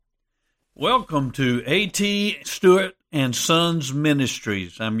Welcome to A.T. Stewart and Sons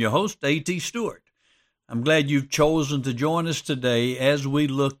Ministries. I'm your host, A.T. Stewart. I'm glad you've chosen to join us today as we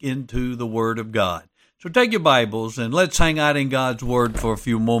look into the Word of God. So take your Bibles and let's hang out in God's Word for a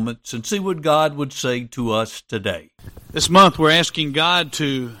few moments and see what God would say to us today. This month we're asking God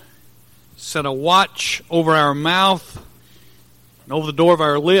to set a watch over our mouth and over the door of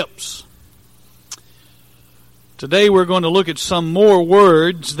our lips. Today we're going to look at some more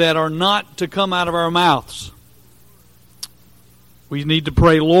words that are not to come out of our mouths. We need to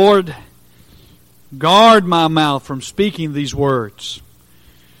pray, Lord, guard my mouth from speaking these words.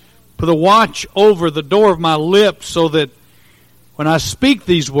 Put a watch over the door of my lips so that when I speak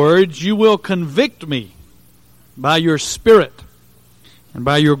these words, you will convict me by your Spirit. And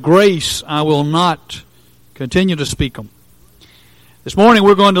by your grace, I will not continue to speak them. This morning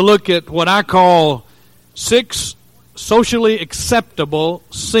we're going to look at what I call 6 socially acceptable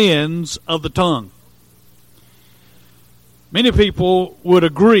sins of the tongue. Many people would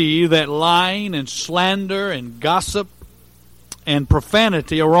agree that lying and slander and gossip and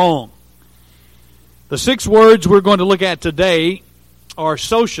profanity are wrong. The 6 words we're going to look at today are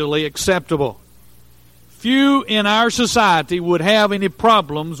socially acceptable. Few in our society would have any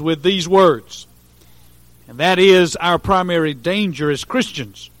problems with these words. And that is our primary danger as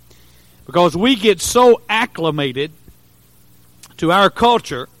Christians. Because we get so acclimated to our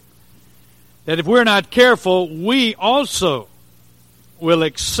culture that if we're not careful, we also will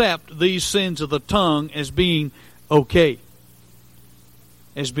accept these sins of the tongue as being okay.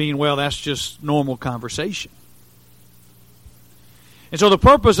 As being, well, that's just normal conversation. And so the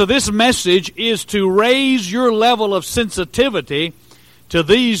purpose of this message is to raise your level of sensitivity to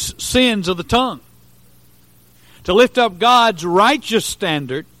these sins of the tongue. To lift up God's righteous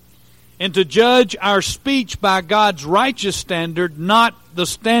standard and to judge our speech by God's righteous standard, not the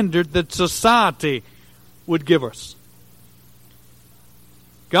standard that society would give us.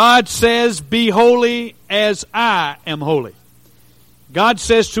 God says, be holy as I am holy. God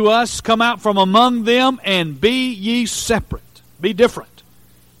says to us, come out from among them and be ye separate. Be different.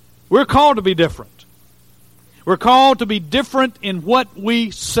 We're called to be different. We're called to be different in what we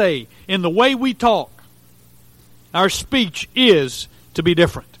say, in the way we talk. Our speech is to be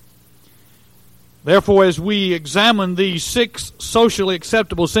different. Therefore, as we examine these 6 socially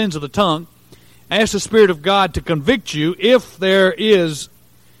acceptable sins of the tongue, ask the Spirit of God to convict you if there is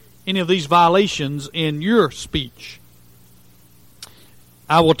any of these violations in your speech.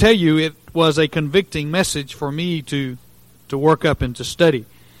 I will tell you it was a convicting message for me to work up and to study.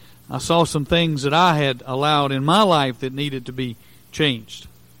 I saw some things that I had allowed in my life that needed to be changed.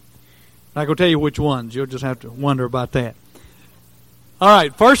 I can tell you which ones. You'll just have to wonder about that. All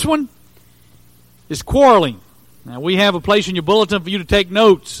right, first one is quarreling. Now, we have a place in your bulletin for you to take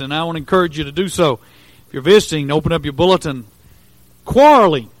notes, and I want to encourage you to do so. If you're visiting, open up your bulletin.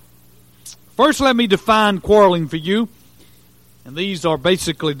 Quarreling. First, let me define quarreling for you. And these are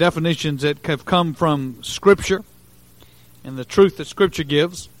basically definitions that have come from Scripture and the truth that Scripture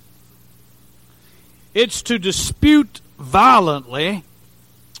gives. It's to dispute violently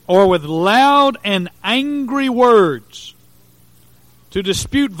or with loud and angry words. To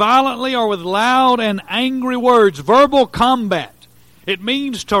dispute violently or with loud and angry words. Verbal combat. It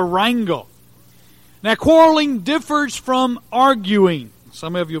means to wrangle. Now, quarreling differs from arguing.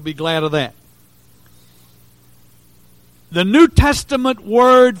 Some of you will be glad of that. The New Testament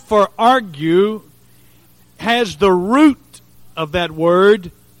word for argue has the root of that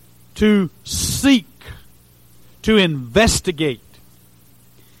word to seek, to investigate.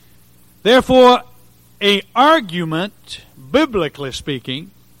 Therefore, an argument, biblically speaking,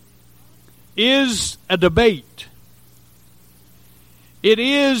 is a debate. It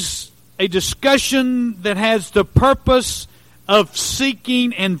is a discussion that has the purpose of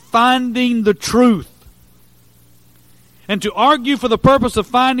seeking and finding the truth. And to argue for the purpose of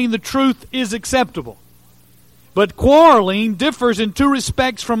finding the truth is acceptable. But quarreling differs in 2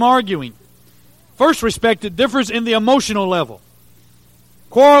 respects from arguing. First respect, it differs in the emotional level.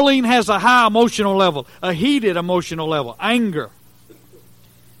 Quarreling has a high emotional level, a heated emotional level, anger.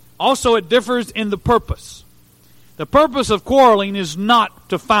 Also, it differs in the purpose. The purpose of quarreling is not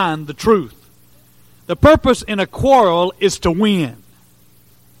to find the truth. The purpose in a quarrel is to win,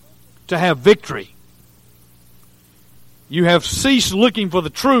 to have victory. You have ceased looking for the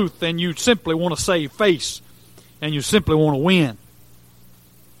truth and you simply want to save face and you simply want to win.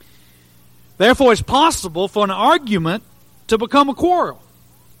 Therefore, it's possible for an argument to become a quarrel.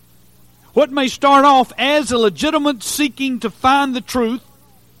 What may start off as a legitimate seeking to find the truth,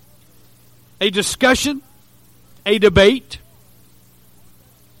 a discussion, a debate,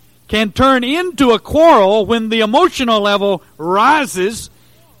 can turn into a quarrel when the emotional level rises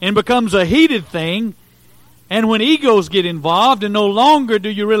and becomes a heated thing, and when egos get involved, and no longer do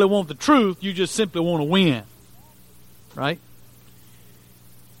you really want the truth, you just simply want to win. Right?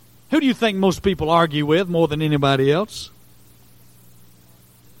 Who do you think most people argue with more than anybody else?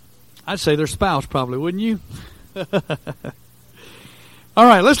 I'd say their spouse probably, wouldn't you? All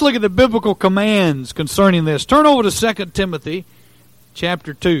right, let's look at the biblical commands concerning this. Turn over to 2 Timothy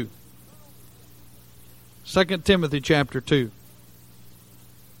chapter 2. 2 Timothy chapter 2.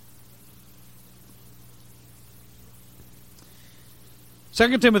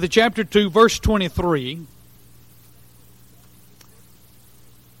 Second Timothy chapter 2, verse 23.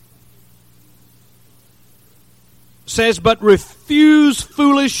 Says, but refuse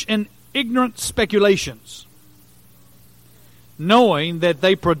foolish and ignorant speculations, knowing that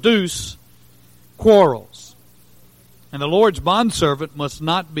they produce quarrels. And the Lord's bondservant must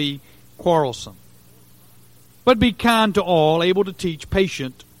not be quarrelsome, but be kind to all, able to teach,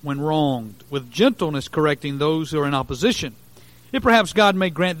 patient when wronged, with gentleness correcting those who are in opposition, if perhaps God may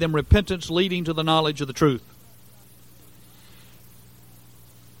grant them repentance leading to the knowledge of the truth.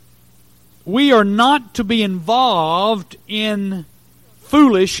 We are not to be involved in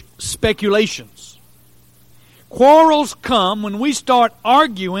foolish speculations. Quarrels come when we start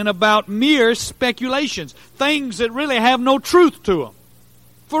arguing about mere speculations, things that really have no truth to them.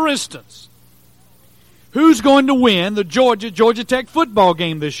 For instance, who's going to win the Georgia Tech football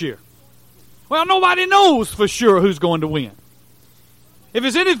game this year? Well, nobody knows for sure who's going to win. If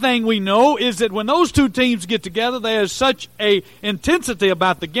it's anything we know is that when those two teams get together, there's such a intensity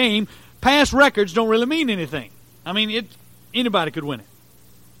about the game, past records don't really mean anything. I mean, anybody could win it.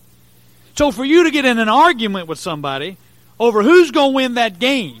 So for you to get in an argument with somebody over who's going to win that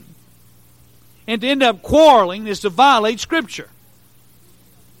game and to end up quarreling is to violate Scripture.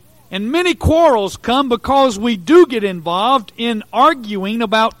 And many quarrels come because we do get involved in arguing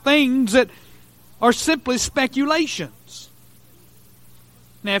about things that are simply speculations.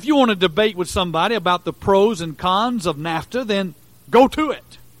 Now, if you want to debate with somebody about the pros and cons of NAFTA, then go to it.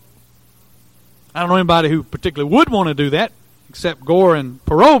 I don't know anybody who particularly would want to do that, except Gore and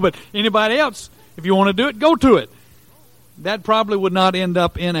Perot, but anybody else, if you want to do it, go to it. That probably would not end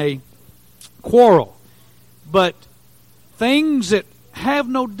up in a quarrel. But things that have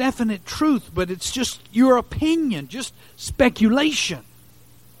no definite truth, but it's just your opinion, just speculation,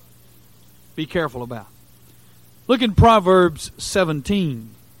 be careful about. Look in Proverbs 17.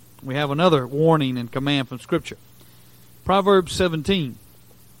 We have another warning and command from Scripture. Proverbs 17.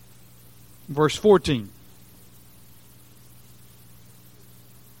 Verse 14.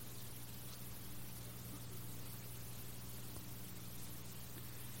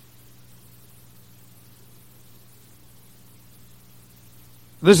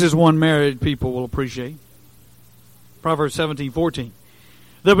 This is one married people will appreciate. Proverbs 17:14.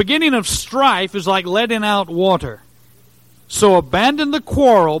 The beginning of strife is like letting out water, so abandon the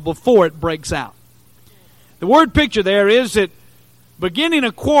quarrel before it breaks out. The word picture there is that beginning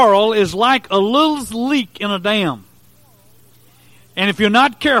a quarrel is like a little leak in a dam. And if you're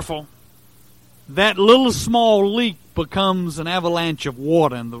not careful, that little small leak becomes an avalanche of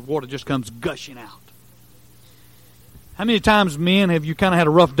water, and the water just comes gushing out. How many times, men, have you kind of had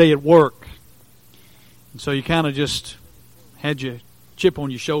a rough day at work? And so you kind of just had your chip on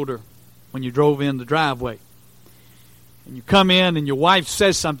your shoulder when you drove in the driveway. And you come in and your wife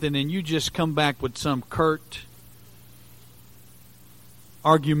says something and you just come back with some curt,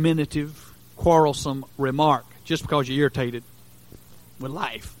 argumentative, quarrelsome remark just because you're irritated with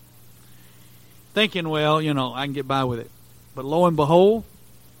life. Thinking, well, I can get by with it. But lo and behold,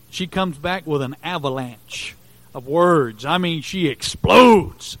 she comes back with an avalanche of words. I mean, she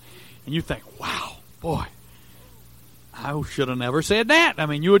explodes. And you think, wow, boy, I should have never said that. I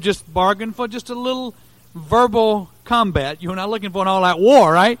mean, you were just bargaining for just a little verbal combat. You were not looking for an all-out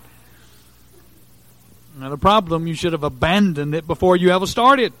war, right? Now, the problem, you should have abandoned it before you ever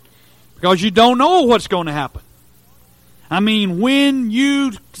started, because you don't know what's going to happen. I mean, when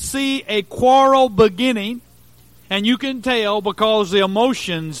you see a quarrel beginning, and you can tell because the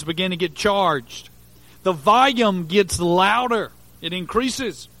emotions begin to get charged, the volume gets louder, it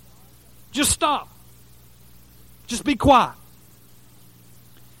increases, just stop. Just be quiet.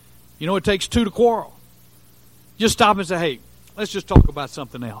 It takes two to quarrel. Just stop and say, hey, let's just talk about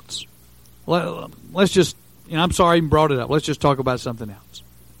something else. Let's just, I'm sorry I even brought it up. Let's just talk about something else.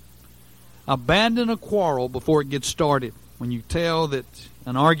 Abandon a quarrel before it gets started. When you tell that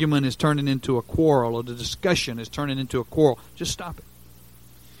an argument is turning into a quarrel or the discussion is turning into a quarrel, just stop it.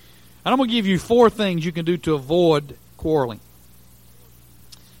 And I'm going to give you 4 things you can do to avoid quarreling.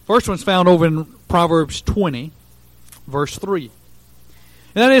 First one's found over in Proverbs 20, verse 3.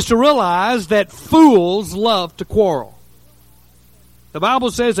 And that is to realize that fools love to quarrel. The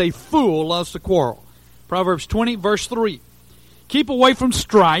Bible says a fool loves to quarrel. Proverbs 20, verse 3. Keep away from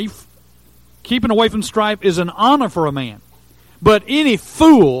strife. Keeping away from strife is an honor for a man. But any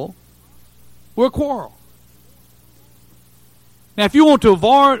fool will quarrel. Now, if you want to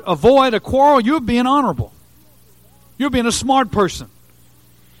avoid a quarrel, you're being honorable. You're being a smart person.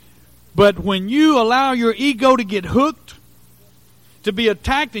 But when you allow your ego to get hooked, to be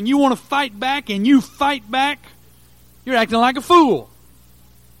attacked, and you want to fight back, and you fight back, you're acting like a fool.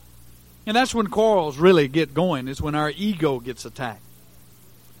 And that's when quarrels really get going, is when our ego gets attacked.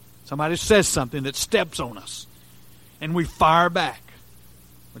 Somebody says something that steps on us, and we fire back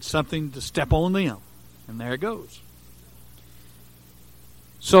with something to step on them. And there it goes.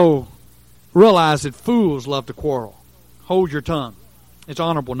 So, realize that fools love to quarrel. Hold your tongue. It's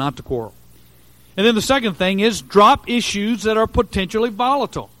honorable not to quarrel. And then the second thing is drop issues that are potentially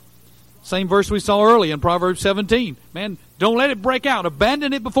volatile. Same verse we saw earlier in Proverbs 17. Man, don't let it break out.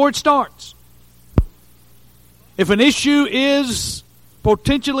 Abandon it before it starts. If an issue is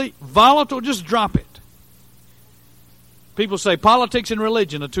potentially volatile, just drop it. People say politics and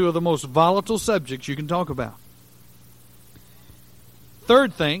religion are two of the most volatile subjects you can talk about.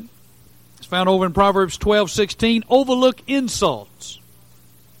 Third thing is found over in Proverbs 12:16. Overlook insults.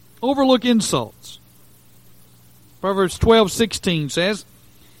 Overlook insults. Proverbs 12:16 says,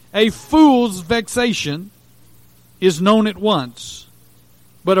 a fool's vexation is known at once,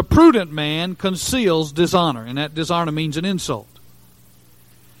 but a prudent man conceals dishonor. And that dishonor means an insult.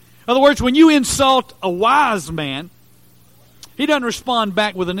 In other words, when you insult a wise man, he doesn't respond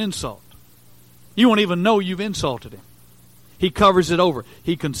back with an insult. You won't even know you've insulted him. He covers it over.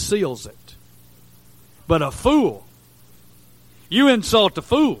 He conceals it. But a fool, you insult a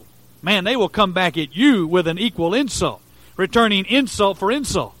fool, man, they will come back at you with an equal insult, returning insult for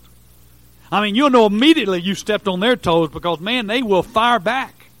insult. I mean, you'll know immediately you stepped on their toes because, man, they will fire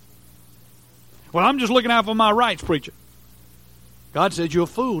back. Well, I'm just looking out for my rights, preacher. God says you're a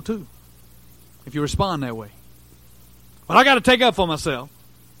fool, too, if you respond that way. But I got to take up for myself.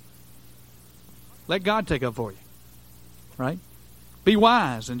 Let God take up for you. Right? Be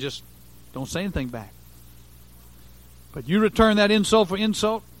wise and just don't say anything back. But you return that insult for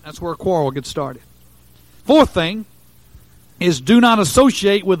insult, that's where a quarrel gets started. Fourth thing is do not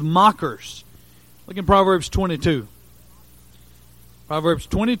associate with mockers. Look in Proverbs 22. Proverbs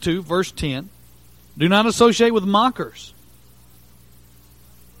 22, verse 10. Do not associate with mockers.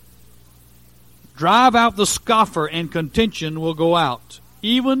 Drive out the scoffer, and contention will go out.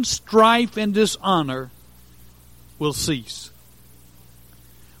 Even strife and dishonor will cease.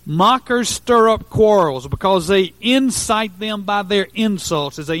 Mockers stir up quarrels because they incite them by their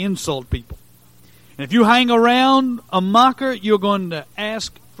insults as they insult people. And if you hang around a mocker, you're going to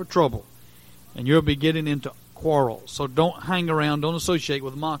ask for trouble. And you'll be getting into quarrels. So don't hang around, don't associate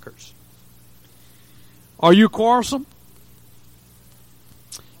with mockers. Are you quarrelsome?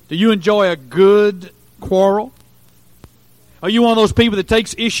 Do you enjoy a good quarrel? Are you one of those people that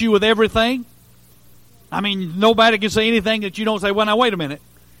takes issue with everything? I mean, nobody can say anything that you don't say, well, now, wait a minute.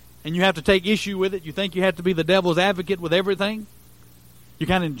 And you have to take issue with it. You think you have to be the devil's advocate with everything? You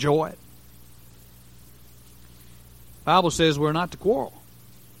kind of enjoy it. The Bible says we're not to quarrel.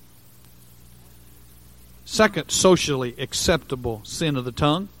 Second socially acceptable sin of the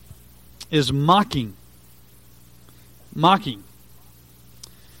tongue is mocking. Mocking.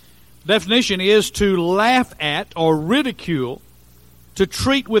 Definition is to laugh at or ridicule, to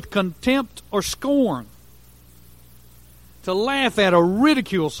treat with contempt or scorn. To laugh at or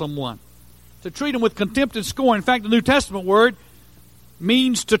ridicule someone. To treat them with contempt and scorn. In fact, the New Testament word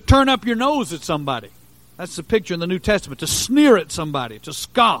means to turn up your nose at somebody. That's the picture in the New Testament. To sneer at somebody. To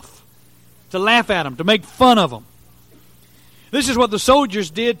scoff. To laugh at them. To make fun of them. This is what the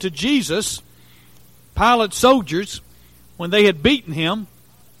soldiers did to Jesus. Pilate's soldiers, when they had beaten him.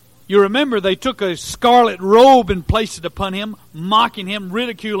 You remember they took a scarlet robe and placed it upon him, mocking him,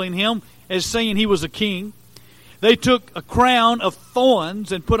 ridiculing him, as saying he was a king. They took a crown of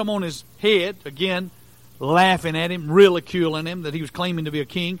thorns and put them on his head, again, laughing at him, ridiculing him, that he was claiming to be a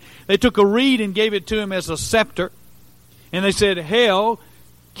king. They took a reed and gave it to him as a scepter. And they said, "Hail,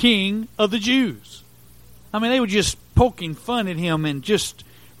 King of the Jews." I mean, they were just poking fun at him and just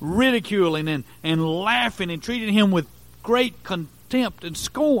ridiculing and laughing and treating him with great contempt and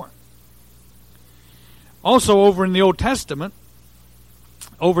scorn. Also over in the Old Testament,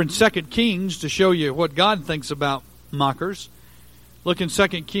 over in 2 Kings, to show you what God thinks about mockers, look in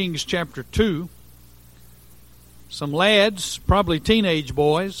 2 Kings chapter 2. Some lads, probably teenage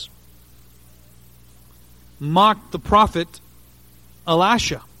boys, mocked the prophet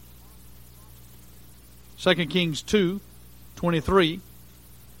Elisha. 2 Kings 2:23.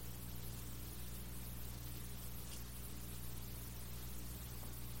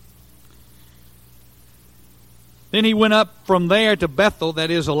 Then he went up from there to Bethel,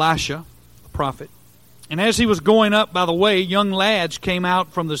 that is Elisha, the prophet. And as he was going up by the way, young lads came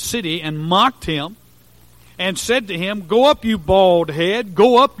out from the city and mocked him and said to him, "Go up, you bald head,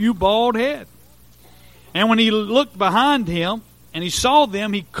 go up, you bald head." And when he looked behind him and he saw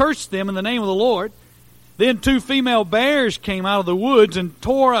them, he cursed them in the name of the Lord. Then 2 female bears came out of the woods and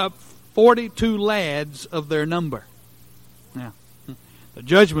tore up 42 lads of their number. Now, the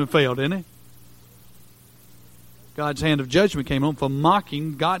judgment failed, didn't it? God's hand of judgment came on for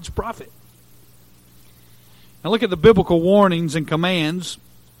mocking God's prophet. Now look at the biblical warnings and commands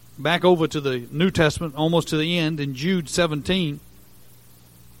back over to the New Testament, almost to the end, in Jude 17,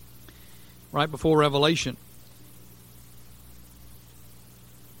 right before Revelation.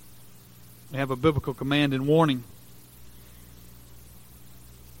 We have a biblical command and warning.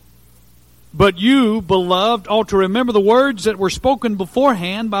 "But you, beloved, ought to remember the words that were spoken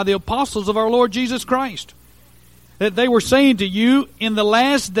beforehand by the apostles of our Lord Jesus Christ, that they were saying to you, in the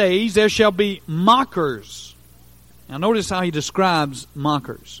last days there shall be mockers." Now notice how he describes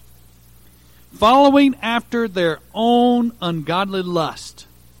mockers. "Following after their own ungodly lust.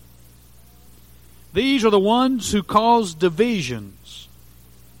 These are the ones who cause divisions,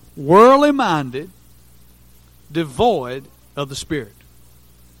 worldly minded, devoid of the Spirit."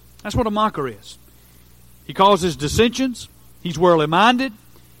 That's what a mocker is. He causes dissensions, he's worldly minded,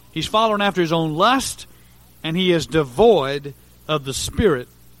 he's following after his own lust, and he is devoid of the Spirit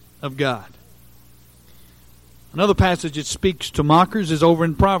of God. Another passage that speaks to mockers is over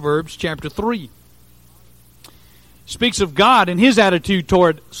in Proverbs chapter 3. It speaks of God and His attitude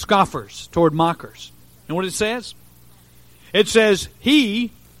toward scoffers, toward mockers. And what it says? It says,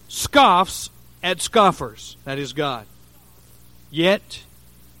 He scoffs at scoffers, that is God. Yet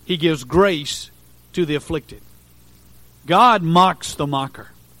He gives grace to the afflicted. God mocks the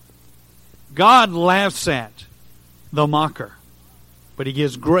mocker. God laughs at the mocker, but He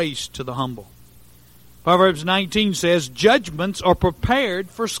gives grace to the humble. Proverbs 19 says, judgments are prepared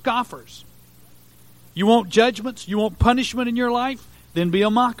for scoffers. You want judgments? You want punishment in your life? Then be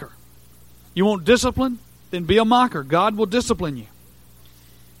a mocker. You want discipline? Then be a mocker. God will discipline you.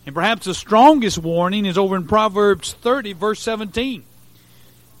 And perhaps the strongest warning is over in Proverbs 30, verse 17.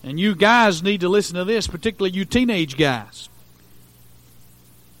 And you guys need to listen to this, particularly you teenage guys.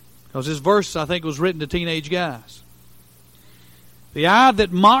 Because this verse, I think, was written to teenage guys. "The eye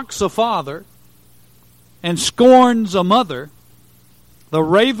that mocks a father and scorns a mother, the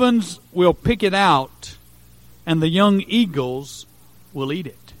ravens will pick it out, and the young eagles will eat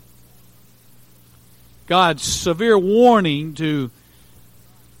it." God's severe warning to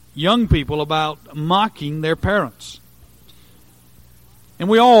young people about mocking their parents. And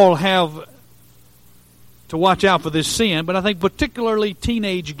we all have to watch out for this sin, but I think particularly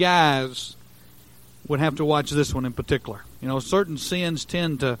teenage guys would have to watch this one in particular. You know, certain sins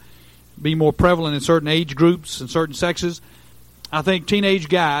tend to be more prevalent in certain age groups and certain sexes. I think teenage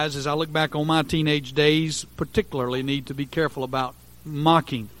guys, as I look back on my teenage days, particularly need to be careful about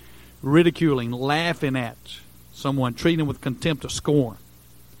mocking, ridiculing, laughing at someone, treating them with contempt or scorn.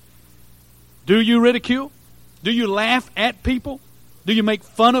 Do you ridicule? Do you laugh at people? Do you make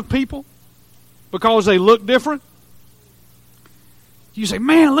fun of people because they look different? You say,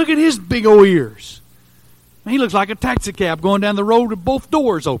 "Man, look at his big old ears. Man, he looks like a taxi cab going down the road with both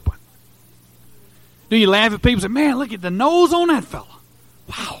doors open." Do you laugh at people and say, "Man, look at the nose on that fella.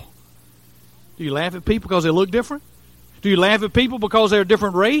 Wow." Do you laugh at people because they look different? Do you laugh at people because they're a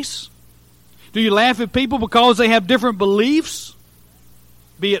different race? Do you laugh at people because they have different beliefs,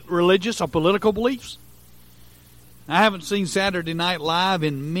 be it religious or political beliefs? I haven't seen Saturday Night Live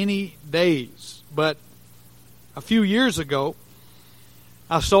in many days, but a few years ago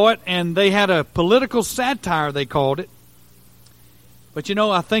I saw it, and they had a political satire, they called it. But you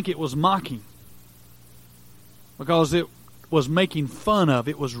know, I think it was mocking, because it was making fun of,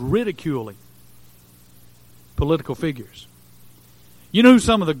 it was ridiculing political figures. You know who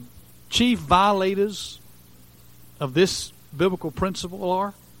some of the chief violators of this biblical principle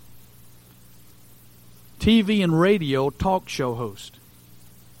are? TV and radio talk show hosts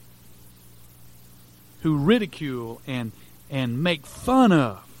who ridicule and make fun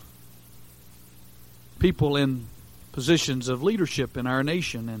of people in positions of leadership in our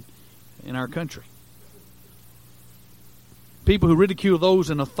nation and in our country. People who ridicule those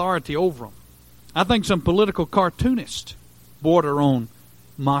in authority over them. I think some political cartoonists border on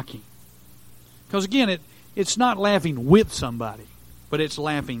mocking. Because again, it's not laughing with somebody, but it's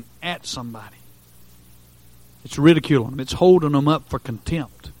laughing at somebody. It's ridiculing them. It's holding them up for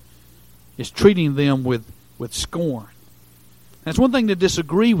contempt. It's treating them with scorn. That's one thing to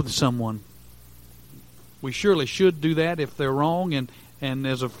disagree with someone. We surely should do that if they're wrong, and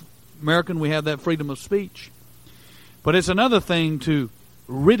as an American we have that freedom of speech. But it's another thing to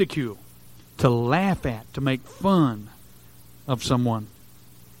ridicule, to laugh at, to make fun of someone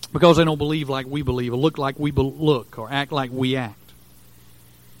because they don't believe like we believe, or look like we look, or act like we act.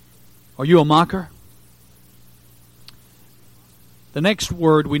 Are you a mocker? The next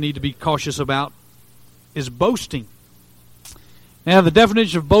word we need to be cautious about is boasting. Now, the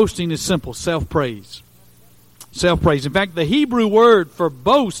definition of boasting is simple: self-praise. Self-praise. In fact, the Hebrew word for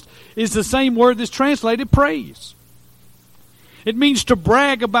boast is the same word that's translated praise. It means to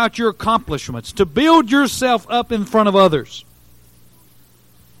brag about your accomplishments, to build yourself up in front of others.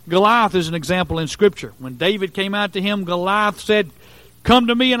 Goliath is an example in Scripture. When David came out to him, Goliath said, "Come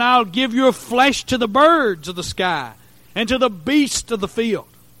to me and I'll give your flesh to the birds of the sky and to the beasts of the field.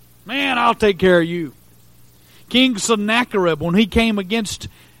 Man, I'll take care of you." King Sennacherib, when he came against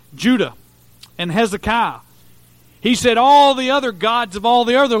Judah and Hezekiah, he said all the other gods of all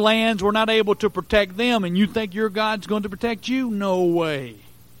the other lands were not able to protect them, and you think your God's going to protect you? No way.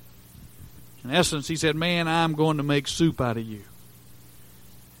 In essence, he said, man, I'm going to make soup out of you.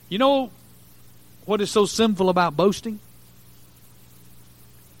 You know what is so sinful about boasting?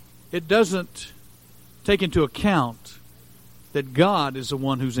 It doesn't take into account that God is the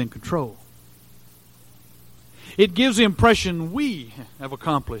one who's in control. It gives the impression we have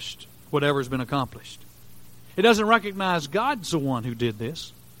accomplished whatever's been accomplished. It doesn't recognize God's the one who did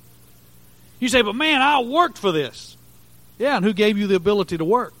this. You say, but man, I worked for this. Yeah, and who gave you the ability to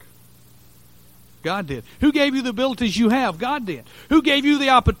work? God did. Who gave you the abilities you have? God did. Who gave you the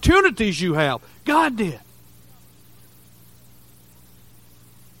opportunities you have? God did.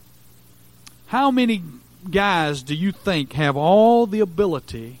 How many guys do you think have all the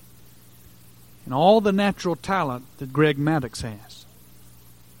ability and all the natural talent that Greg Maddux has?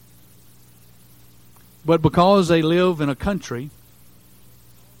 But because they live in a country,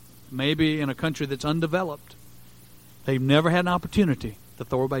 maybe in a country that's undeveloped, they've never had an opportunity to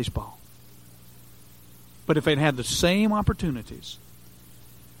throw a baseball. But if they'd had the same opportunities,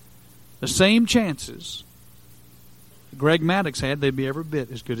 the same chances Greg Maddux had, they'd be every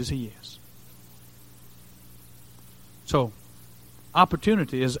bit as good as he is. So,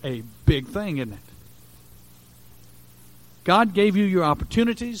 opportunity is a big thing, isn't it? God gave you your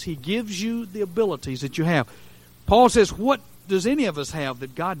opportunities. He gives you the abilities that you have. Paul says, what does any of us have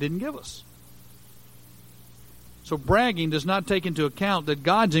that God didn't give us? So bragging does not take into account that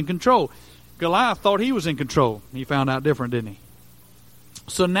God's in control. Goliath thought he was in control. He found out different, didn't he?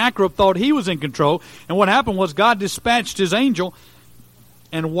 Sennacherib thought he was in control. And what happened was God dispatched his angel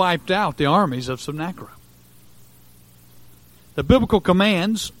and wiped out the armies of Sennacherib. The biblical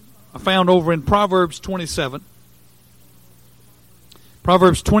commands are found over in Proverbs 27.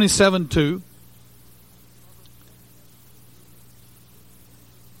 Proverbs 27:2.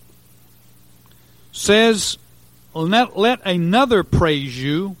 Says, let another praise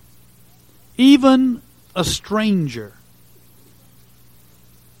you, even a stranger,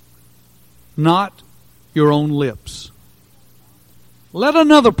 not your own lips. Let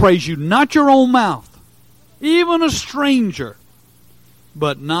another praise you, not your own mouth, even a stranger,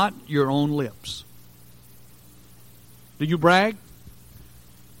 but not your own lips. Do you brag?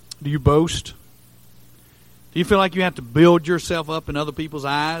 Do you boast? Do you feel like you have to build yourself up in other people's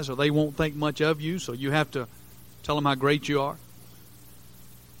eyes, or they won't think much of you, so you have to tell them how great you are?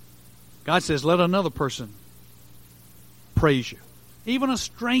 God says, let another person praise you. Even a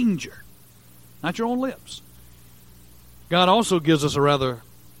stranger, not your own lips. God also gives us a rather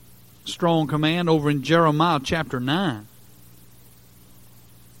strong command over in Jeremiah chapter 9.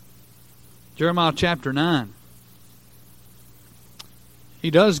 Jeremiah chapter 9. He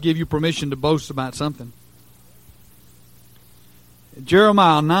does give you permission to boast about something.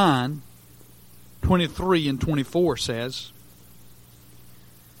 Jeremiah 9, 23 and 24 says,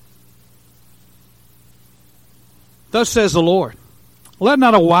 thus says the Lord, let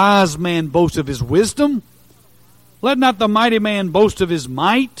not a wise man boast of his wisdom. Let not the mighty man boast of his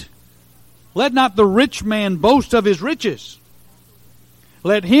might. Let not the rich man boast of his riches.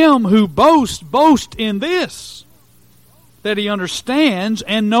 Let him who boasts boast in this, that he understands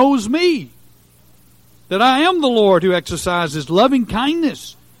and knows me, that I am the Lord who exercises loving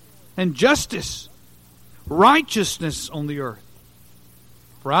kindness and justice, righteousness on the earth.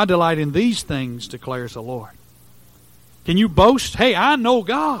 For I delight in these things, declares the Lord. Can you boast? Hey, I know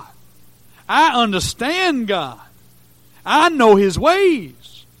God. I understand God. I know His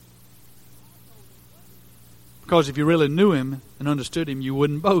ways. Because if you really knew Him and understood Him, you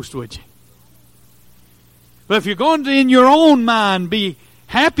wouldn't boast, would you? But if you're going to, in your own mind, be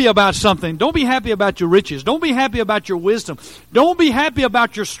happy about something, don't be happy about your riches. Don't be happy about your wisdom. Don't be happy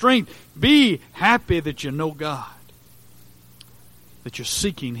about your strength. Be happy that you know God, that you're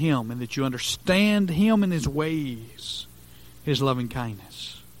seeking Him, and that you understand Him and His ways, His loving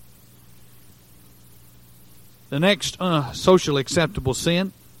kindness. The next socially acceptable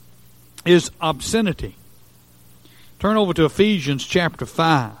sin is obscenity. Turn over to Ephesians chapter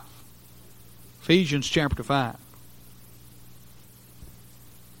 5. Ephesians chapter 5.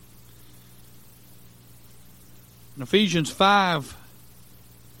 In Ephesians 5,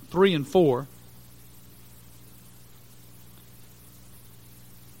 3 and 4.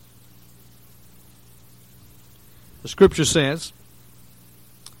 The Scripture says,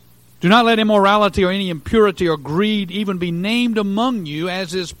 "Do not let immorality or any impurity or greed even be named among you,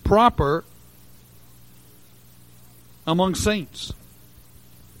 as is proper among saints.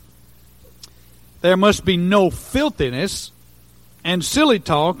 There must be no filthiness and silly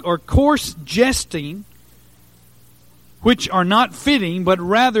talk or coarse jesting, which are not fitting, but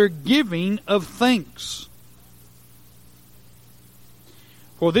rather giving of thanks.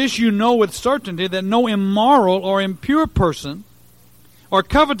 For this you know with certainty, that no immoral or impure person or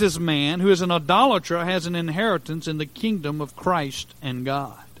covetous man who is an idolater has an inheritance in the kingdom of Christ and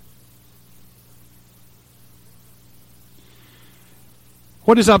God."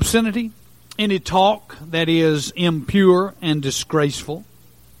 What is obscenity? Any talk that is impure and disgraceful.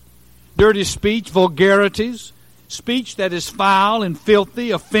 Dirty speech, vulgarities, speech that is foul and filthy,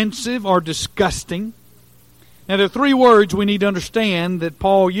 offensive, or disgusting. Now there are three words we need to understand that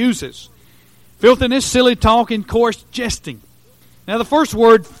Paul uses: filthiness, silly talk, and coarse jesting. Now the first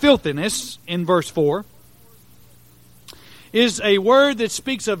word, filthiness, in verse 4, is a word that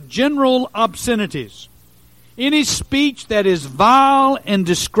speaks of general obscenities. Any speech that is vile and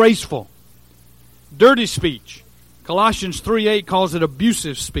disgraceful. Dirty speech. Colossians 3:8 calls it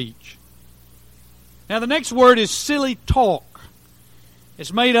abusive speech. Now the next word is silly talk.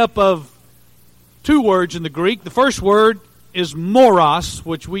 It's made up of two words in the Greek. The first word is moros,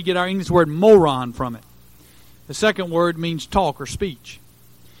 which we get our English word moron from it. The second word means talk or speech.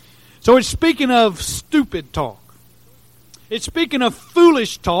 So it's speaking of stupid talk. It's speaking of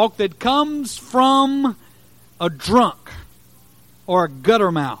foolish talk that comes from a drunk or a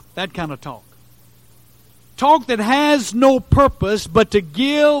gutter mouth, that kind of talk. Talk that has no purpose but to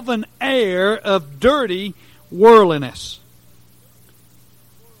give an air of dirty worldliness.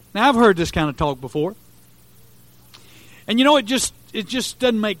 Now I've heard this kind of talk before. And you know, it just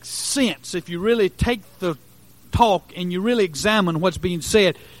doesn't make sense if you really take the talk and you really examine what's being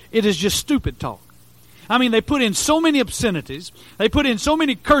said. It is just stupid talk. I mean, they put in so many obscenities. They put in so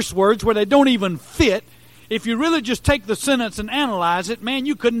many curse words where they don't even fit. If you really just take the sentence and analyze it, man,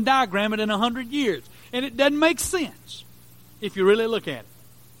 you couldn't diagram it in 100 years. And it doesn't make sense if you really look at it.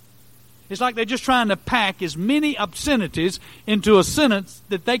 It's like they're just trying to pack as many obscenities into a sentence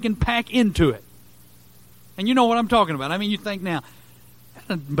that they can pack into it. And you know what I'm talking about. I mean, you think now, that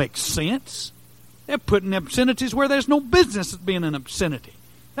doesn't make sense. They're putting obscenities where there's no business being an obscenity.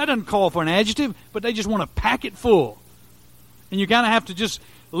 That doesn't call for an adjective, but they just want to pack it full. And you kind of have to just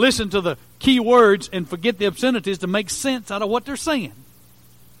listen to the key words and forget the obscenities to make sense out of what they're saying.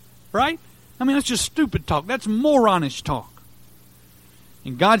 Right? I mean, that's just stupid talk. That's moronish talk.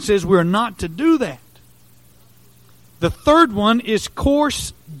 And God says we're not to do that. The third one is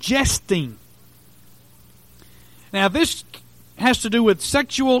coarse jesting. Now, this has to do with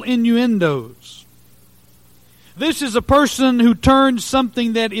sexual innuendos. This is a person who turns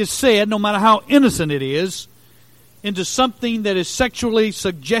something that is said, no matter how innocent it is, into something that is sexually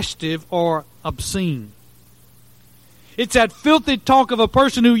suggestive or obscene. It's that filthy talk of a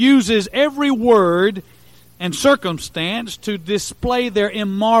person who uses every word and circumstance to display their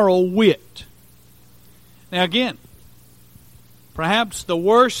immoral wit. Now again, perhaps the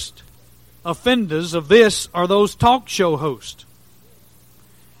worst offenders of this are those talk show hosts.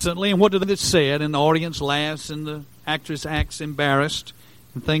 And what do they say? And the audience laughs and the actress acts embarrassed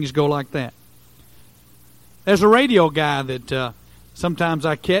and things go like that. There's a radio guy that sometimes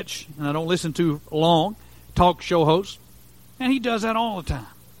I catch and I don't listen to long, talk show host, and he does that all the time.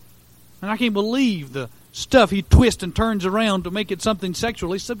 And I can't believe the stuff he twists and turns around to make it something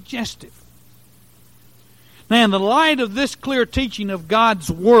sexually suggestive. Now, in the light of this clear teaching of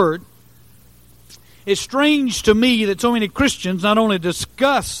God's Word, It's strange to me that so many Christians not only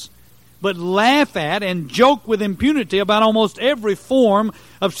discuss but laugh at and joke with impunity about almost every form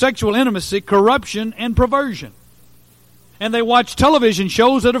of sexual intimacy, corruption, and perversion. And they watch television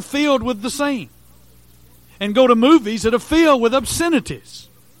shows that are filled with the same. And go to movies that are filled with obscenities.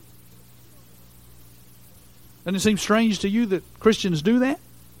 Doesn't it seem strange to you that Christians do that?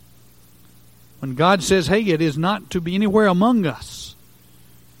 When God says, hey, it is not to be anywhere among us.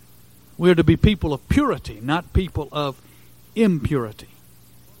 We are to be people of purity, not people of impurity.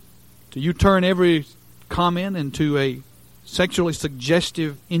 Do you turn every comment into a sexually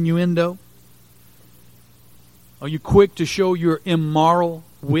suggestive innuendo? Are you quick to show your immoral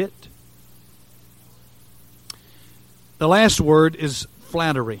wit? The last word is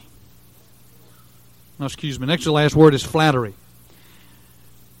flattery. No, excuse me. Next to the last word is flattery.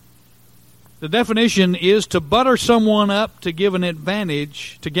 The definition is to butter someone up to give an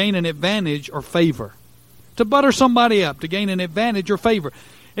advantage, to gain an advantage or favor. To butter somebody up to gain an advantage or favor.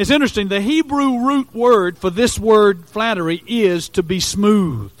 It's interesting. The Hebrew root word for this word flattery is to be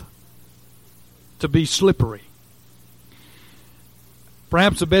smooth, to be slippery.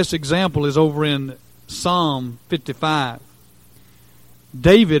 Perhaps the best example is over in Psalm 55.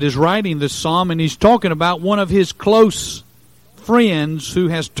 David is writing this psalm and he's talking about one of his close friends who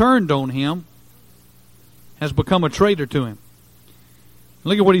has turned on him, has become a traitor to him.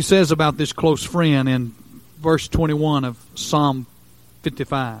 Look at what he says about this close friend in verse 21 of Psalm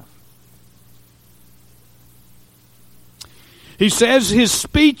 55. He says, his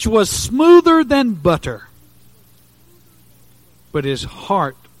speech was smoother than butter, but his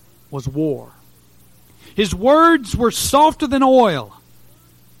heart was war. His words were softer than oil,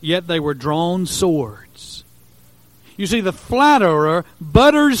 yet they were drawn swords. You see, the flatterer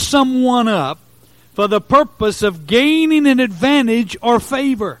butters someone up for the purpose of gaining an advantage or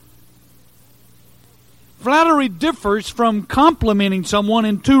favor. Flattery differs from complimenting someone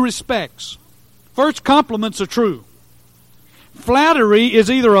in two respects. First, compliments are true. Flattery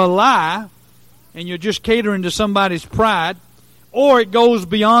is either a lie, and you're just catering to somebody's pride, or it goes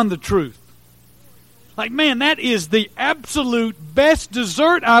beyond the truth. Like, man, that is the absolute best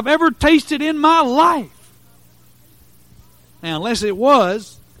dessert I've ever tasted in my life. Now, unless it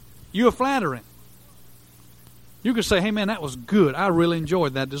was, you're flattering. You could say, hey, man, that was good. I really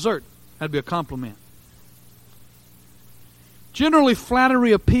enjoyed that dessert. That'd be a compliment. Generally,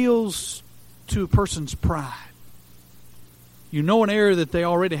 flattery appeals to a person's pride. You know an area that they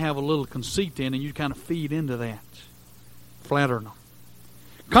already have a little conceit in, and you kind of feed into that, flattering them.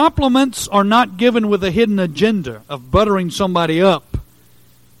 Compliments are not given with a hidden agenda of buttering somebody up,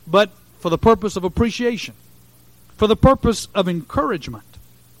 but for the purpose of appreciation, for the purpose of encouragement.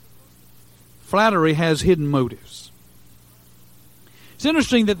 Flattery has hidden motives. It's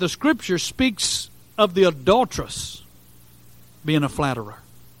interesting that the Scripture speaks of the adulteress being a flatterer.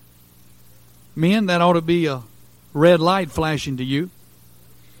 Men, that ought to be a red light flashing to you.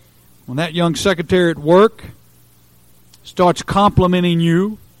 When that young secretary at work starts complimenting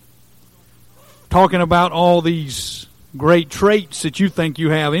you, talking about all these great traits that you think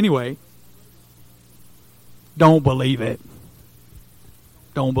you have anyway, don't believe it.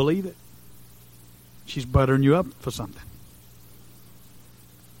 Don't believe it. She's buttering you up for something.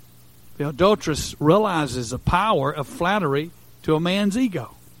 The adulteress realizes the power of flattery to a man's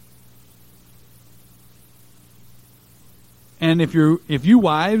ego. And if you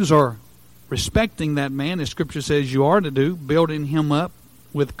wives are respecting that man, as Scripture says you are to do, building him up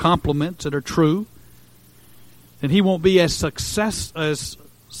with compliments that are true, then he won't be as susceptible.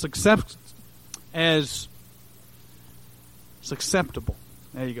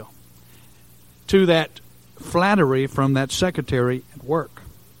 There you go. To that flattery from that secretary at work.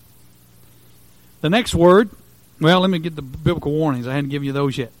 The next word, well, let me get the biblical warnings. I hadn't given you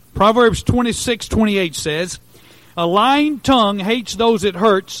those yet. Proverbs 26:28 says, a lying tongue hates those it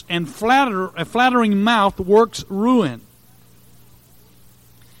hurts, and a flattering mouth works ruin.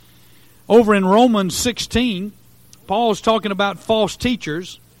 Over in Romans 16, Paul is talking about false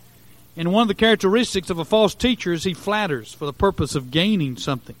teachers, and one of the characteristics of a false teacher is he flatters for the purpose of gaining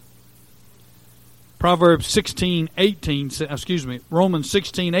something. Romans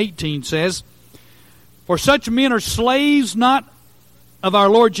 16:18 says, for such men are slaves not of our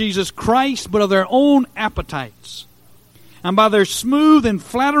Lord Jesus Christ, but of their own appetites. And by their smooth and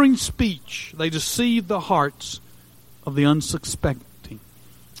flattering speech, they deceive the hearts of the unsuspecting.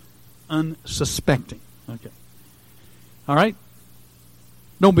 Okay. All right?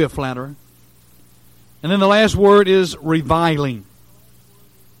 Don't be a flatterer. And then the last word is reviling.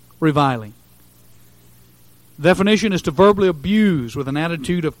 Reviling. The definition is to verbally abuse with an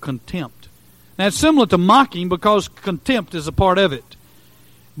attitude of contempt. That's similar to mocking because contempt is a part of it.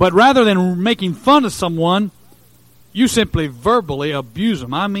 But rather than making fun of someone, you simply verbally abuse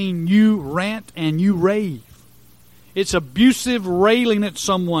them. I mean, you rant and you rave. It's abusive railing at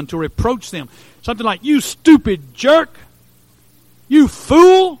someone to reproach them. Something like, you stupid jerk, you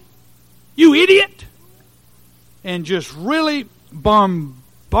fool, you idiot. And just really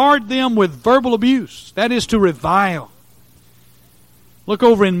bombard them with verbal abuse. That is to revile. Look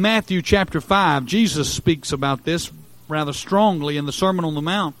over in Matthew chapter 5. Jesus speaks about this rather strongly in the Sermon on the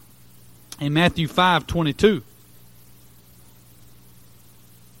Mount in Matthew 5:22.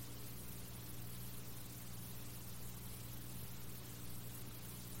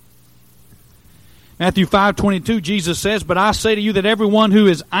 Matthew 5:22, Jesus says, "But I say to you that everyone who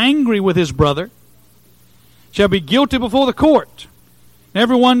is angry with his brother shall be guilty before the court.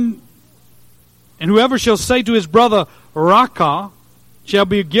 And whoever shall say to his brother, Raca, shall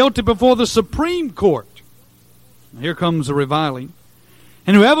be guilty before the Supreme Court." Here comes the reviling.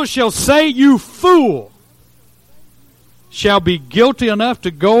 "And whoever shall say, you fool, shall be guilty enough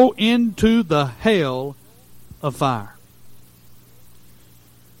to go into the hell of fire."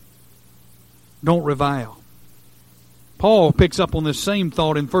 Don't revile. Paul picks up on this same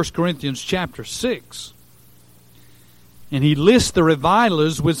thought in 1 Corinthians chapter 6. And he lists the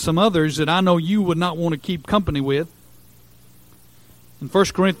revilers with some others that I know you would not want to keep company with. In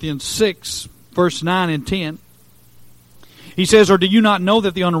 1 Corinthians 6, verse 9 and 10, he says, "Or do you not know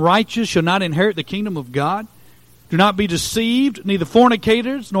that the unrighteous shall not inherit the kingdom of God? Do not be deceived, neither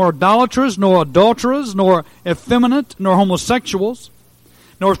fornicators, nor idolaters, nor adulterers, nor effeminate, nor homosexuals,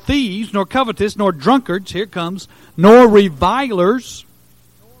 nor thieves, nor covetous, nor drunkards," here it comes, "nor revilers,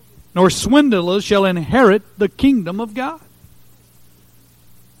 nor swindlers shall inherit the kingdom of God."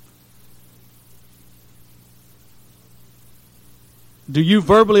 Do you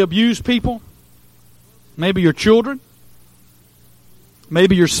verbally abuse people? Maybe your children?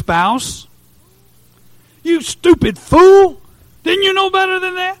 Maybe your spouse? "You stupid fool! Didn't you know better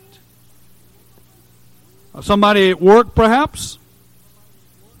than that?" Or somebody at work, perhaps,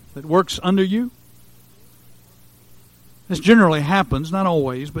 that works under you. This generally happens, not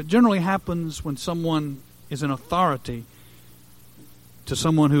always, but generally happens when someone is in authority to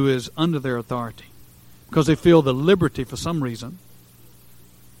someone who is under their authority, because they feel the liberty for some reason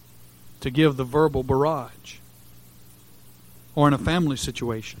to give the verbal barrage, or in a family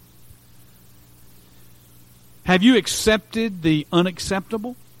situation. Have you accepted the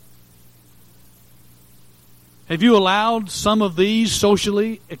unacceptable? Have you allowed some of these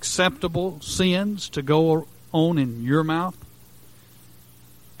socially acceptable sins to go on in your mouth?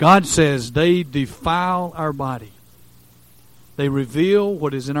 God says they defile our body. They reveal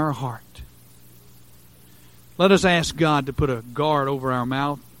what is in our heart. Let us ask God to put a guard over our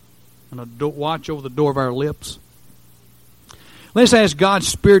mouth and a watch over the door of our lips. Let's ask God's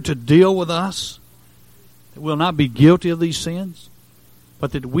Spirit to deal with us, that we'll not be guilty of these sins,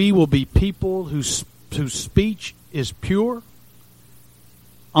 but that we will be people whose speech is pure,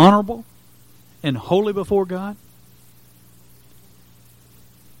 honorable, and holy before God.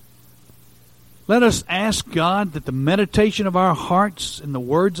 Let us ask God that the meditation of our hearts and the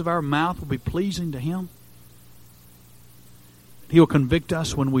words of our mouth will be pleasing to Him. He will convict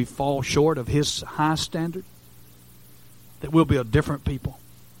us when we fall short of His high standard, that we'll be a different people.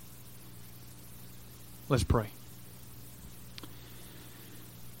 Let's pray.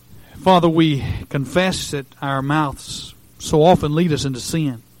 Father, we confess that our mouths so often lead us into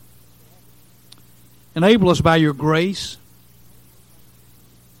sin. Enable us by your grace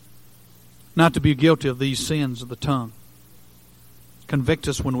not to be guilty of these sins of the tongue. Convict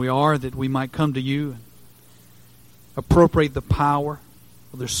us when we are, that we might come to you and appropriate the power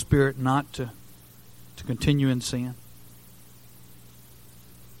of the Spirit not to continue in sin.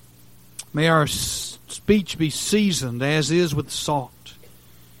 May our speech be seasoned as is with salt.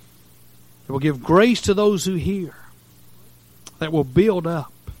 That will give grace to those who hear. That will build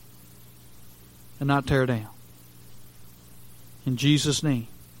up and not tear down. In Jesus' name,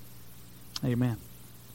 amen.